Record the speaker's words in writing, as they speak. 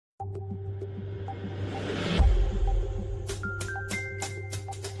This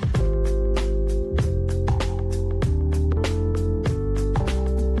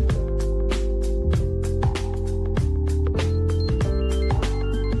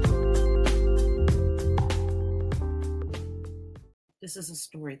is a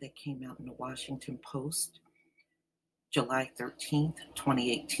story that came out in the Washington Post, July 13th,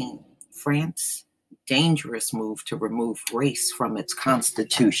 2018. France, dangerous move to remove race from its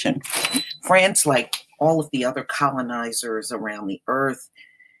constitution. France, like all of the other colonizers around the earth,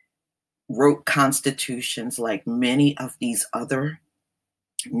 wrote constitutions like many of these other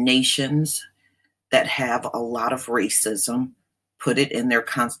nations that have a lot of racism, put it in their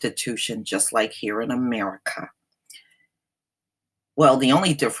constitution, just like here in America. Well, the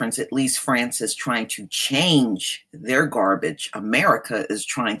only difference, at least France is trying to change their garbage. America is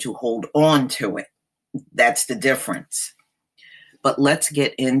trying to hold on to it. That's the difference. But let's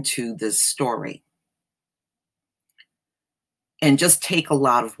get into this story. And just take a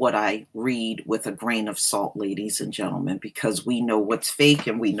lot of what I read with a grain of salt, ladies and gentlemen, because we know what's fake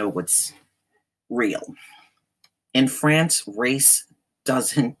and we know what's real. In France, race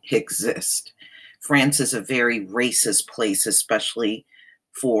doesn't exist. France is a very racist place, especially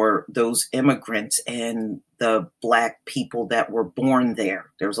for those immigrants and the Black people that were born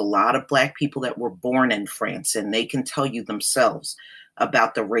there. There's a lot of Black people that were born in France, and they can tell you themselves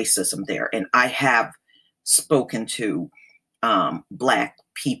about the racism there. And I have spoken to Black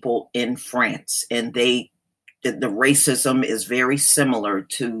people in France, and the racism is very similar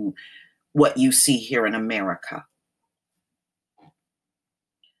to what you see here in America.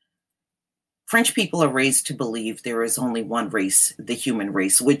 French people are raised to believe there is only one race, the human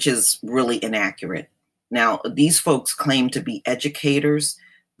race, which is really inaccurate. Now, these folks claim to be educators,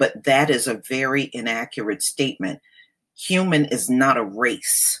 but that is a very inaccurate statement. Human is not a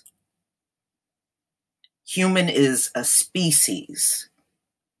race. Human is a species,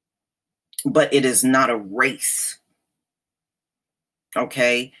 but it is not a race.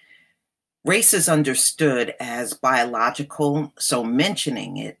 Okay? Race is understood as biological, so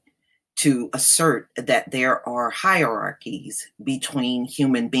mentioning it to assert that there are hierarchies between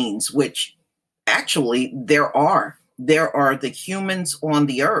human beings, which actually there are. There are the humans on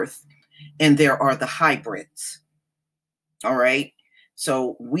the earth and there are the hybrids. All right.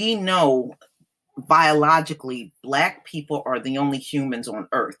 So we know biologically Black people are the only humans on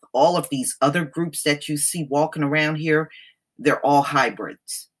earth. All of these other groups that you see walking around here, they're all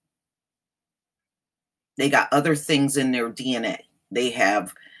hybrids. They got other things in their DNA. They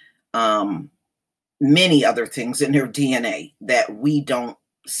have many other things in their DNA that we don't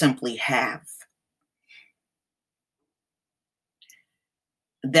simply have.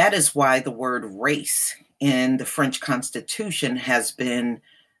 That is why the word race in the French Constitution has been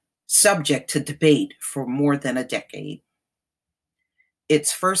subject to debate for more than a decade.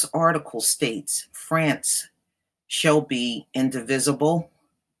 Its first article states, France shall be indivisible,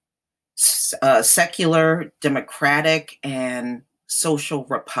 secular, democratic, and social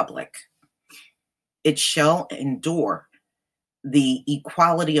republic. It shall endure the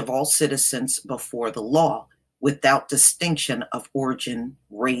equality of all citizens before the law without distinction of origin,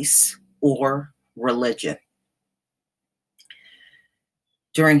 race, or religion.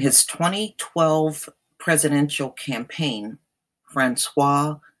 During his 2012 presidential campaign,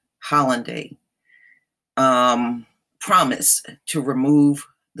 Francois Hollande promised to remove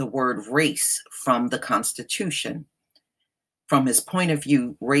the word race from the Constitution. From his point of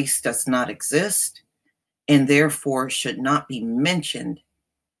view, race does not exist and therefore should not be mentioned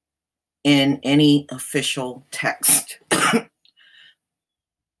in any official text.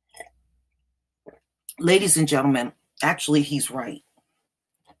 Ladies and gentlemen, actually, he's right.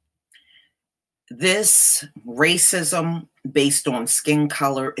 This racism based on skin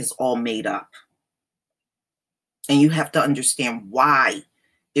color is all made up. And you have to understand why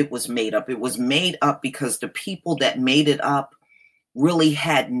it was made up. It was made up because the people that made it up really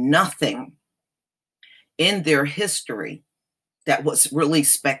had nothing in their history that was really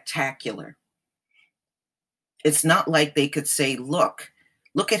spectacular. It's not like they could say, look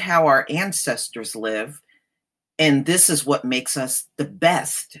at how our ancestors live, and this is what makes us the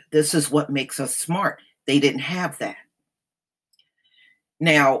best. This is what makes us smart. They didn't have that.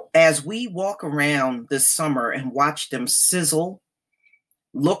 Now, as we walk around this summer and watch them sizzle,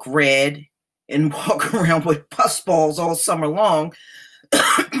 look red, and walk around with pus balls all summer long,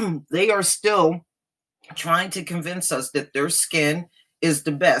 they are still trying to convince us that their skin is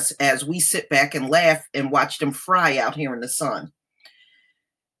the best as we sit back and laugh and watch them fry out here in the sun.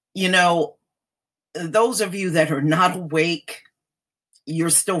 You know, those of you that are not awake, you're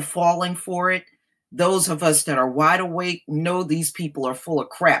still falling for it. Those of us that are wide awake know these people are full of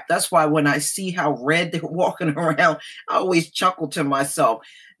crap. That's why when I see how red they're walking around, I always chuckle to myself.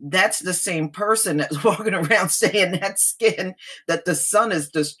 That's the same person that's walking around saying that skin that the sun is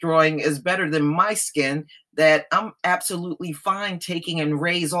destroying is better than my skin, that I'm absolutely fine taking in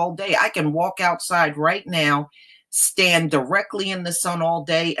rays all day. I can walk outside right now, stand directly in the sun all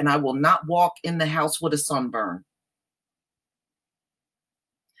day, and I will not walk in the house with a sunburn.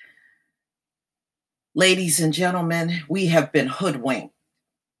 Ladies and gentlemen, we have been hoodwinked.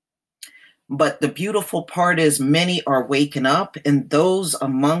 But the beautiful part is many are waking up, and those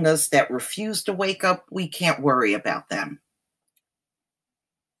among us that refuse to wake up, we can't worry about them.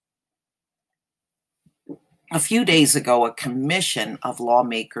 A few days ago, a commission of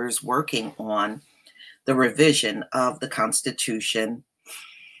lawmakers working on the revision of the Constitution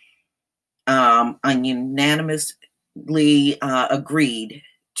unanimously agreed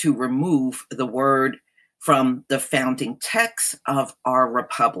to remove the word from the founding text of our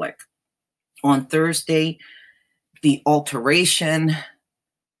republic. On Thursday, the alteration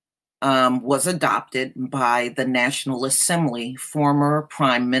was adopted by the National Assembly, former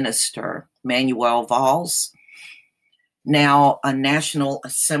Prime Minister Manuel Valls, now a National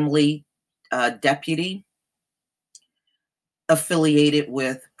Assembly deputy affiliated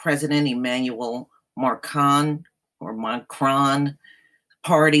with President Emmanuel Macron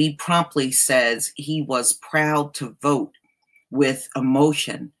party, promptly says he was proud to vote with a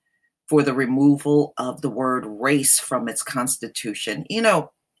motion for the removal of the word race from its constitution. You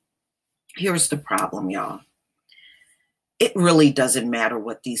know, here's the problem, y'all. It really doesn't matter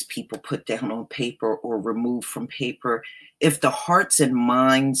what these people put down on paper or remove from paper. If the hearts and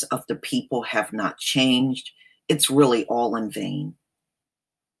minds of the people have not changed, it's really all in vain.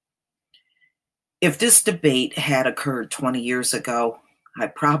 If this debate had occurred 20 years ago, I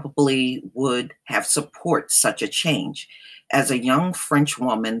probably would have support such a change. As a young French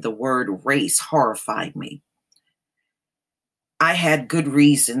woman, the word race horrified me. I had good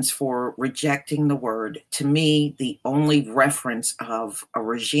reasons for rejecting the word. To me, the only reference of a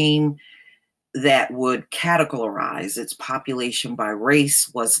regime that would categorize its population by race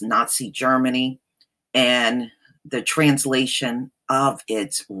was Nazi Germany, and the translation of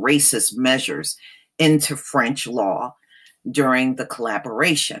its racist measures into French law during the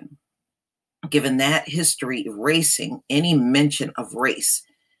collaboration. Given that history, erasing any mention of race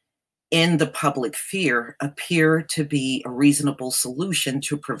in the public sphere appear to be a reasonable solution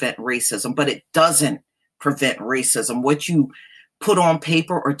to prevent racism, but it doesn't prevent racism. What you put on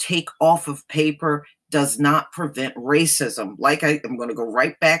paper or take off of paper does not prevent racism. Like I'm going to go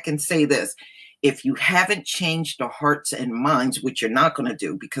right back and say this. If you haven't changed the hearts and minds, which you're not going to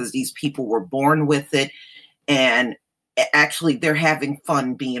do because these people were born with it, and actually they're having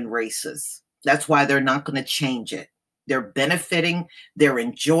fun being racist. That's why they're not going to change it. They're benefiting, they're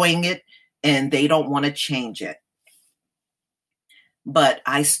enjoying it, and they don't want to change it. But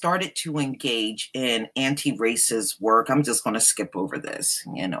I started to engage in anti-racist work. I'm just going to skip over this,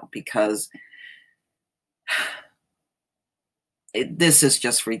 because this is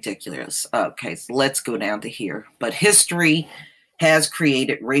just ridiculous. Okay, so let's go down to here. But history has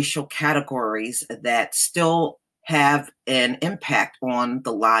created racial categories that still have an impact on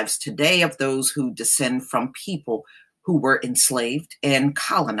the lives today of those who descend from people who were enslaved and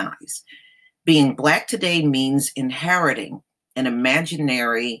colonized. Being Black today means inheriting an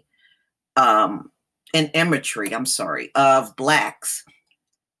imaginary, an imagery, of Blacks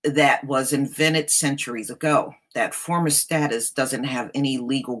that was invented centuries ago. That former status doesn't have any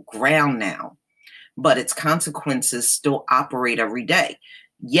legal ground now, but its consequences still operate every day.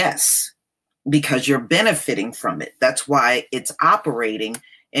 Yes, because you're benefiting from it. That's why it's operating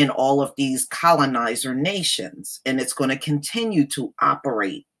in all of these colonizer nations, and it's going to continue to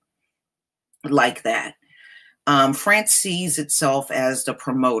operate like that. France sees itself as the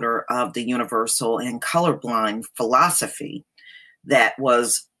promoter of the universal and colorblind philosophy that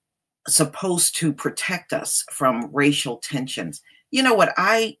was supposed to protect us from racial tensions. You know what,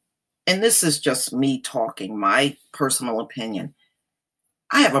 and this is just me talking, my personal opinion,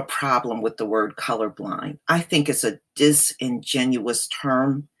 I have a problem with the word colorblind. I think it's a disingenuous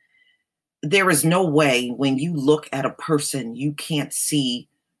term. There is no way when you look at a person, you can't see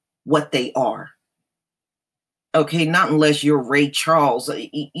what they are. Okay, not unless you're Ray Charles.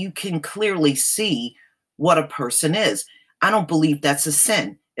 You can clearly see what a person is. I don't believe that's a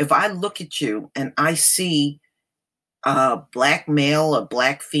sin. If I look at you and I see a Black male, a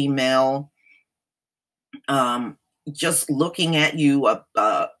Black female, just looking at you,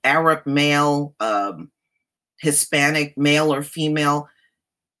 a Arab male, Hispanic male or female,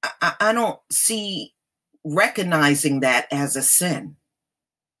 I don't see recognizing that as a sin.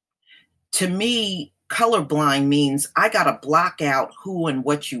 To me, colorblind means I got to block out who and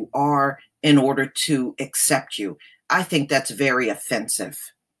what you are in order to accept you. I think that's very offensive.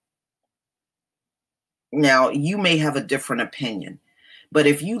 Now, you may have a different opinion, but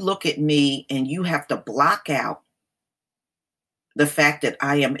if you look at me and you have to block out the fact that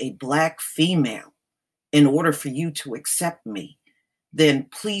I am a Black female in order for you to accept me, then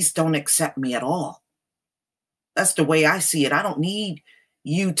please don't accept me at all. That's the way I see it. I don't need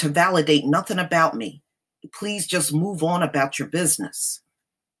you to validate nothing about me. Please just move on about your business.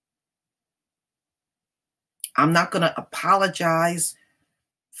 I'm not going to apologize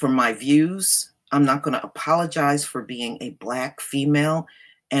for my views. I'm not going to apologize for being a Black female.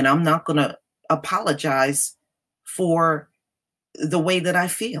 And I'm not going to apologize for the way that I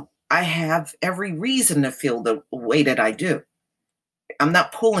feel. I have every reason to feel the way that I do. I'm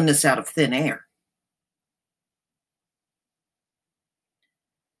not pulling this out of thin air.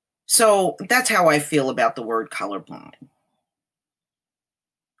 So that's how I feel about the word colorblind.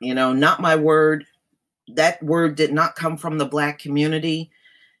 You know, not my word. That word did not come from the Black community.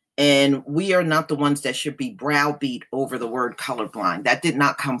 And we are not the ones that should be browbeat over the word colorblind. That did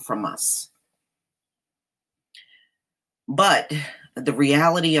not come from us. But the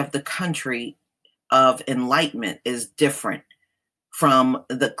reality of the country of enlightenment is different from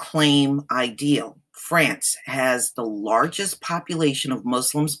the claim ideal. France has the largest population of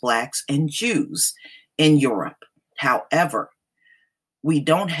Muslims, Blacks, and Jews in Europe. However, we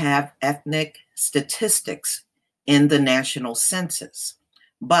don't have ethnic statistics in the national census,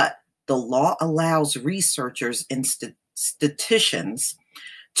 but the law allows researchers and statisticians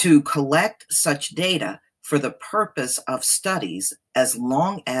to collect such data for the purpose of studies as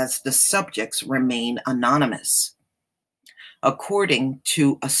long as the subjects remain anonymous. According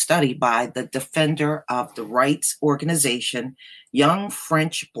to a study by the Defender of the Rights organization, young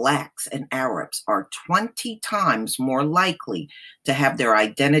French Blacks and Arabs are 20 times more likely to have their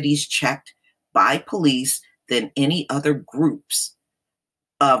identities checked by police than any other groups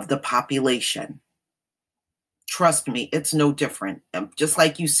of the population. Trust me, it's no different. Just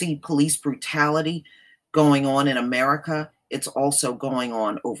like you see police brutality going on in America, it's also going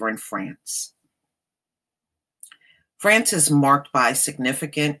on over in France. France is marked by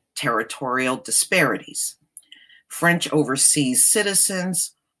significant territorial disparities. French overseas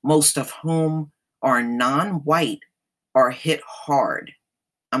citizens, most of whom are non-white, are hard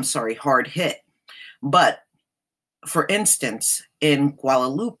hit. But for instance, in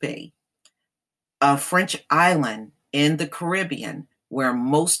Guadeloupe, a French island in the Caribbean, where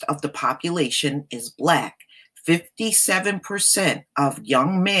most of the population is Black, 57% of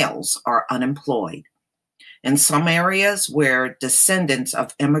young males are unemployed. In some areas where descendants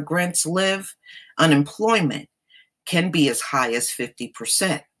of immigrants live, unemployment can be as high as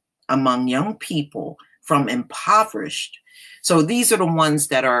 50% among young people from impoverished. So these are the ones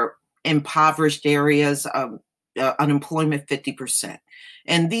that are impoverished areas, unemployment 50%.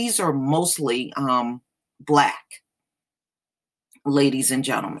 And these are mostly Black, ladies and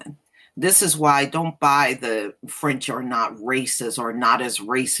gentlemen. This is why don't buy the French are not racist or not as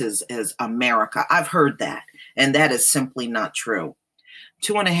racist as America. I've heard that, and that is simply not true.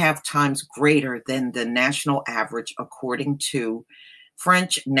 2.5 times greater than the national average, according to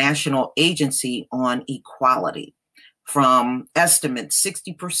French National Agency on Equality. From estimates,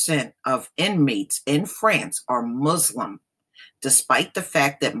 60% of inmates in France are Muslim, despite the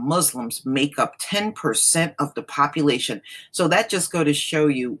fact that Muslims make up 10% of the population. So that just goes to show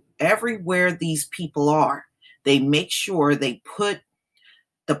you, everywhere these people are, they make sure they put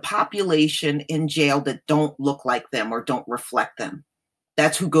the population in jail that don't look like them or don't reflect them.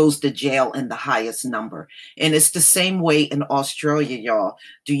 That's who goes to jail in the highest number. And it's the same way in Australia, y'all.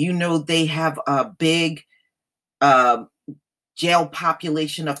 Do you know they have a big jail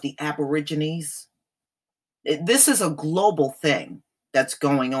population of the Aborigines? This is a global thing that's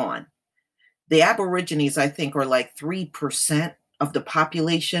going on. The Aborigines, I think, are like 3% of the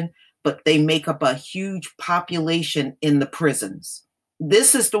population, but they make up a huge population in the prisons.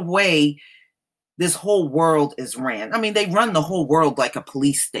 This is the way this whole world is ran. I mean, they run the whole world like a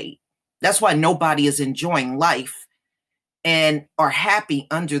police state. That's why nobody is enjoying life and are happy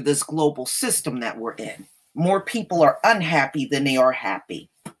under this global system that we're in. More people are unhappy than they are happy.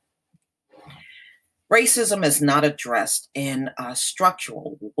 Racism is not addressed in a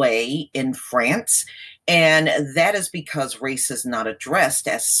structural way in France, and that is because race is not addressed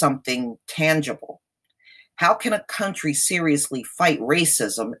as something tangible. How can a country seriously fight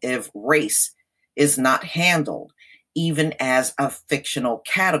racism if race is not handled even as a fictional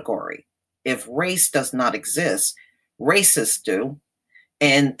category. If race does not exist, racists do,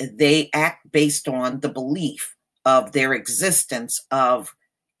 and they act based on the belief of their existence of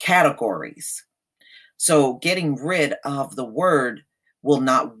categories. So getting rid of the word will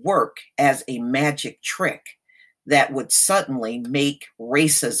not work as a magic trick that would suddenly make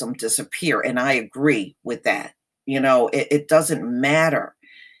racism disappear. And I agree with that. You know, it doesn't matter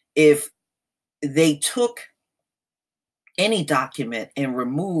if they took any document and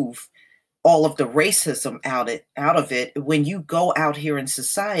remove all of the racism out of it. When you go out here in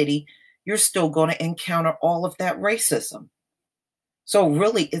society, you're still going to encounter all of that racism. So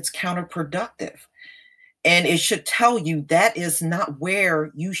really, it's counterproductive. And it should tell you that is not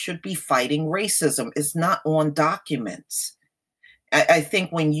where you should be fighting racism. It's not on documents. I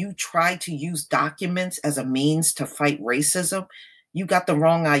think when you try to use documents as a means to fight racism, you got the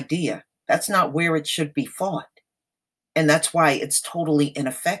wrong idea. That's not where it should be fought. And that's why it's totally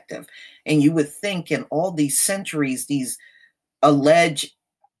ineffective. And you would think in all these centuries, these alleged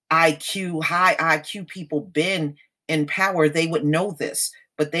high IQ people been in power, they would know this,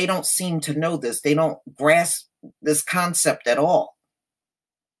 but they don't seem to know this. They don't grasp this concept at all.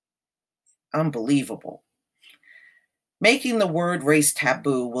 Unbelievable. Making the word race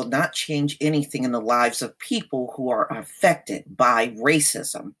taboo will not change anything in the lives of people who are affected by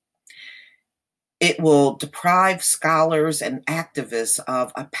racism. It will deprive scholars and activists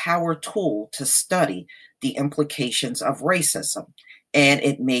of a power tool to study the implications of racism, and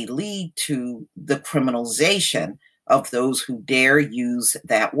it may lead to the criminalization of those who dare use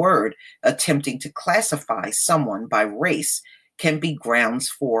that word. Attempting to classify someone by race can be grounds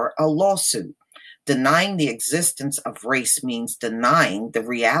for a lawsuit. Denying the existence of race means denying the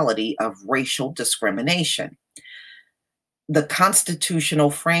reality of racial discrimination. The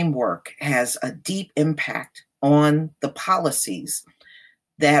constitutional framework has a deep impact on the policies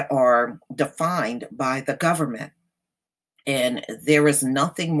that are defined by the government. And there is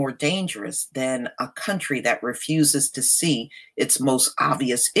nothing more dangerous than a country that refuses to see its most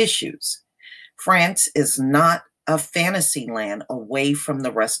obvious issues. France is not a fantasy land away from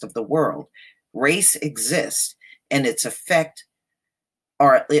the rest of the world. Race exists, and it affects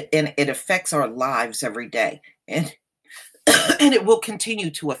our lives every day. And and it will continue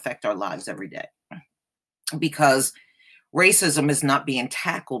to affect our lives every day because racism is not being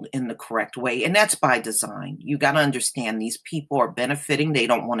tackled in the correct way. And that's by design. You got to understand these people are benefiting. They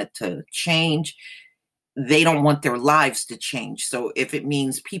don't want it to change. They don't want their lives to change. So if it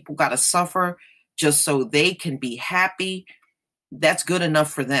means people got to suffer just so they can be happy, that's good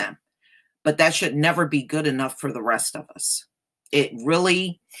enough for them. But that should never be good enough for the rest of us. It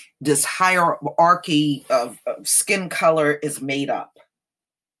really, this hierarchy of skin color is made up.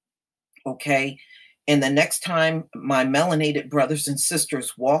 Okay. And the next time my melanated brothers and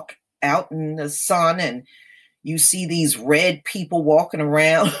sisters walk out in the sun and you see these red people walking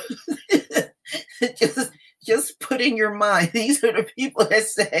around, just put in your mind, these are the people that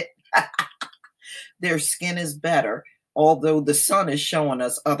said their skin is better, although the sun is showing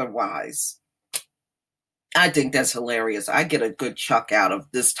us otherwise. I think that's hilarious. I get a good chuck out of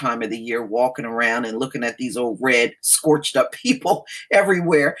this time of the year walking around and looking at these old red, scorched up people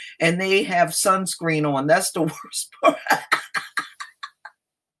everywhere, and they have sunscreen on. That's the worst part.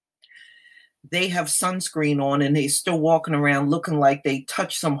 They have sunscreen on and they still walking around looking like they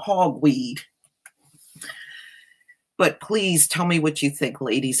touched some hogweed. But please tell me what you think,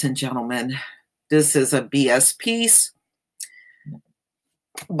 ladies and gentlemen. This is a BS piece,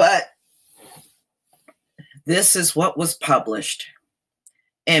 but this is what was published.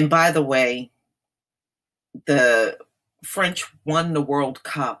 And by the way, the French won the World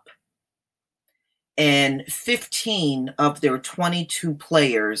Cup, and 15 of their 22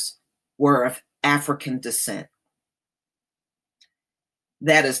 players were of African descent.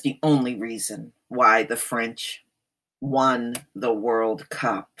 That is the only reason why the French won the World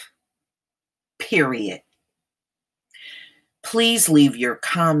Cup. Period. Please leave your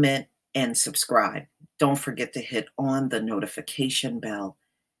comment and subscribe. Don't forget to hit on the notification bell,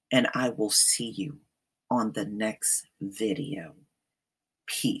 and I will see you on the next video.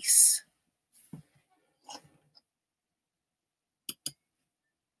 Peace.